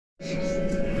How do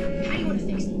you want to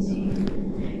fix this?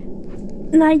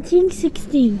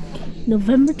 1916,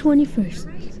 November 21st.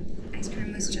 Ice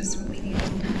cream was just what we needed.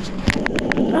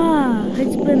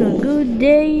 It's been a good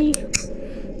day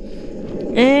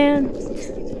and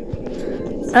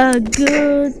a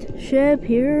good ship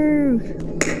here.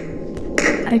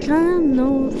 I don't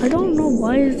know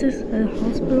why is this a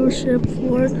hospital ship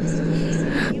for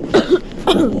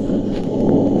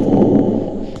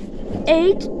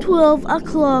 12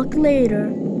 o'clock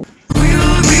later.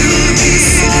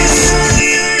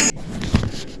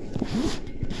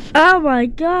 Oh my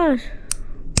gosh,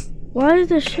 why is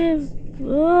the ship,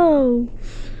 whoa.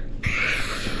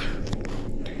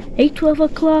 12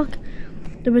 o'clock,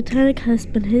 the Britannic has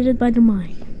been hit by the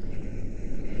mine.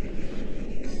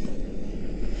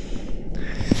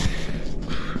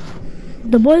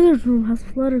 The boiler room has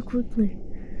flooded quickly.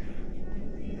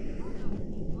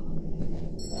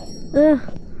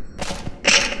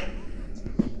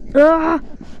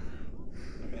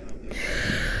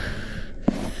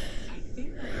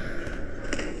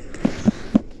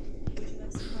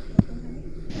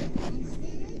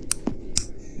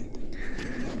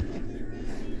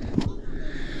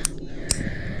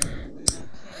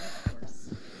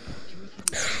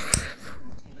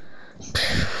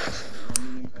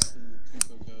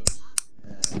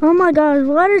 Oh my gosh,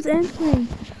 water's entering.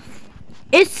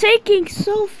 It's sinking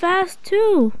so fast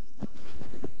too.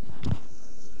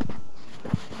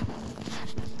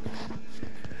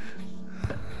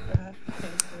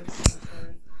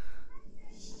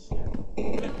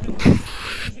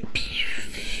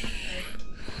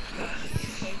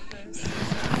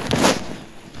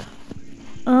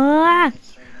 Ah!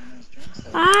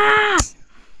 Ah!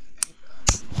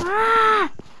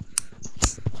 Ah!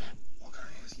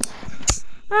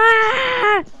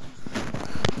 Ah!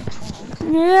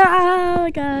 Yeah, oh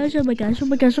my gosh, oh my gosh, oh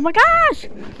my gosh, oh my gosh!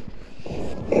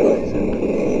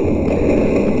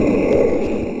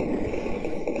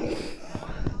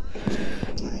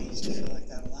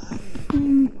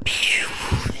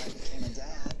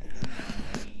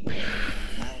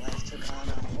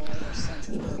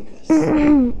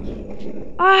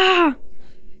 Ah!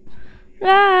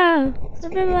 Ah!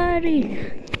 Everybody,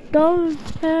 don't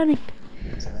panic.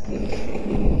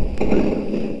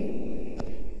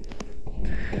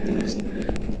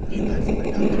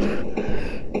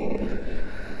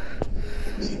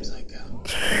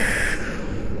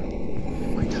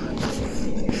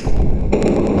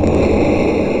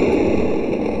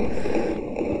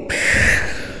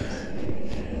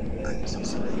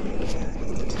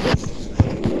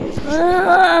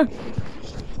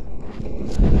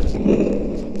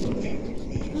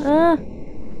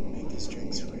 Make these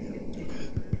drinks for you.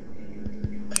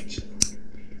 Thanks.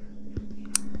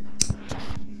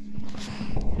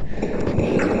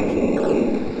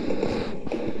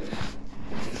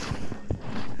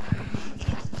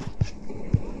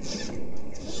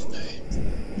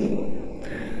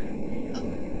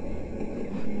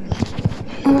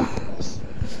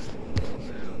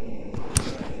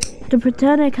 The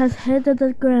Britannic has hit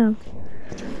the ground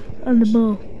on the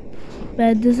bow,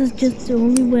 but this is just the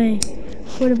only way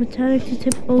for the Britannic to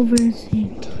tip over and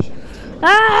sink.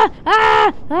 Ah!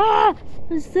 Ah! Ah!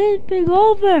 It's tipping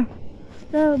over!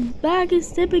 The bag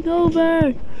is tipping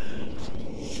over!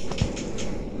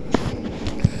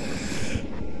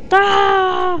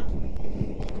 Ah!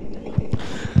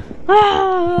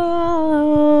 Ah!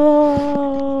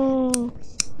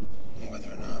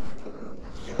 Whether or not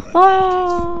Oh!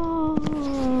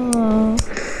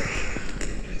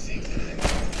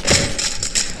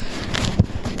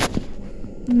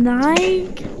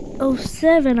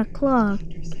 9:07 o'clock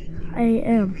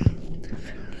a.m.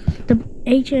 The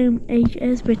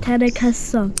HMHS Britannic has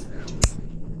sunk.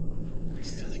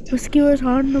 Rescuers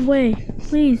are on the way.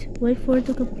 Please wait for it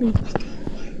to complete.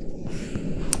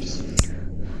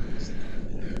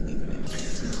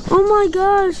 Oh my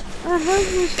gosh! I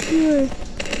have rescuers.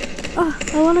 I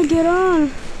wanna get on.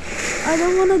 I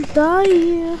don't wanna die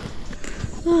here.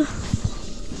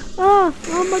 Oh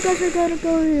my gosh, I gotta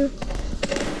go here.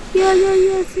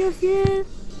 Yes.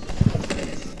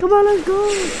 Come on, let's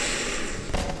go.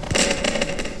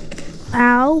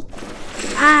 Ow.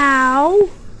 Ow.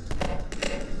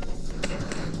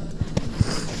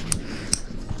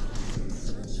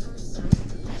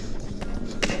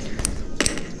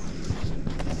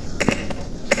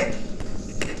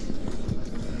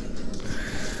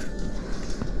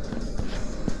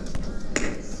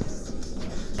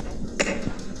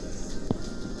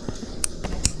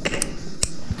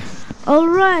 All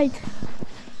right,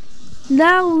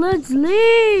 now let's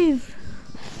leave.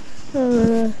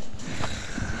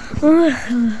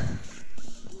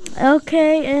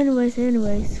 Okay, anyways.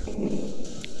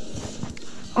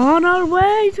 On our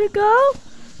way to go.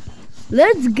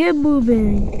 Let's get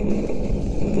moving.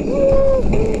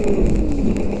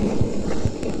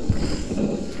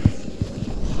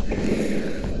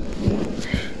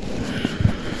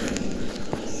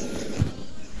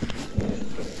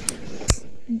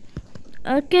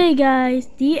 Okay guys,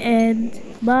 the end.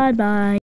 Bye bye.